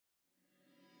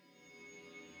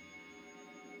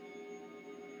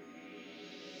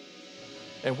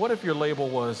And what if your label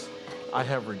was, I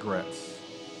have regrets.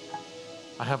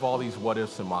 I have all these what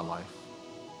ifs in my life.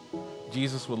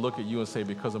 Jesus would look at you and say,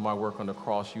 because of my work on the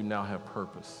cross, you now have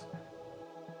purpose.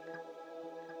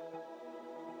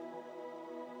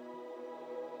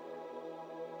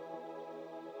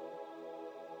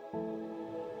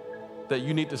 That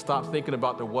you need to stop thinking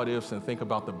about the what ifs and think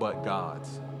about the but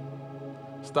gods.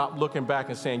 Stop looking back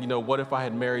and saying, what if I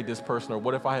had married this person, or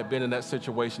what if I had been in that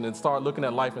situation, and start looking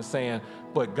at life and saying,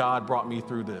 but God brought me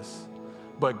through this.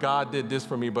 But God did this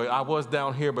for me, but I was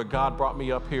down here, but God brought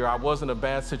me up here. I was in a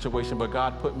bad situation, but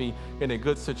God put me in a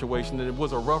good situation. And it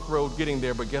was a rough road getting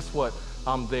there, but guess what?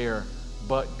 I'm there,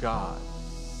 but God.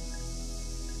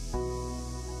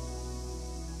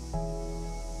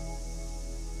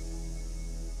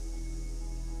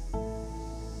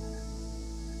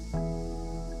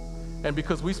 And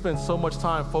because we spend so much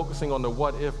time focusing on the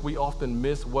what if, we often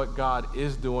miss what God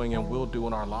is doing and will do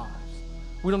in our lives.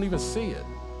 We don't even see it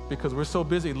because we're so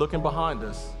busy looking behind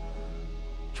us,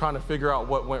 trying to figure out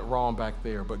what went wrong back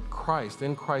there. But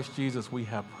in Christ Jesus, we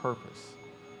have purpose.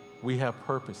 We have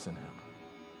purpose in Him.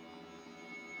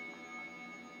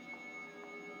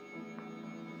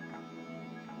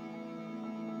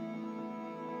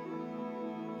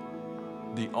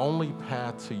 The only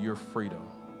path to your freedom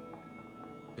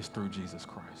is through Jesus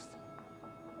Christ.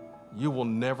 You will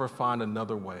never find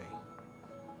another way,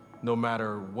 no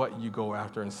matter what you go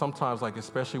after. And sometimes,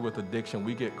 especially with addiction,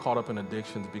 we get caught up in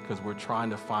addictions because we're trying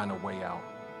to find a way out.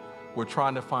 We're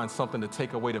trying to find something to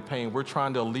take away the pain. We're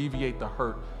trying to alleviate the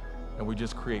hurt, and we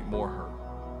just create more hurt.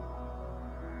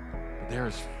 But there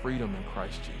is freedom in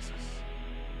Christ Jesus.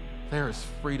 There is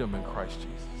freedom in Christ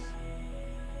Jesus.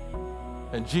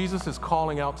 And Jesus is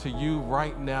calling out to you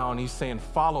right now, and He's saying,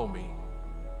 follow me.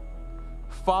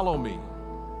 Follow me.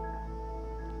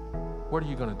 What are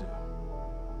you going to do?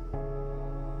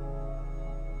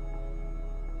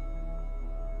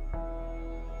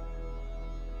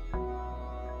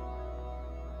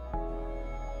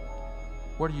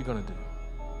 What are you going to do?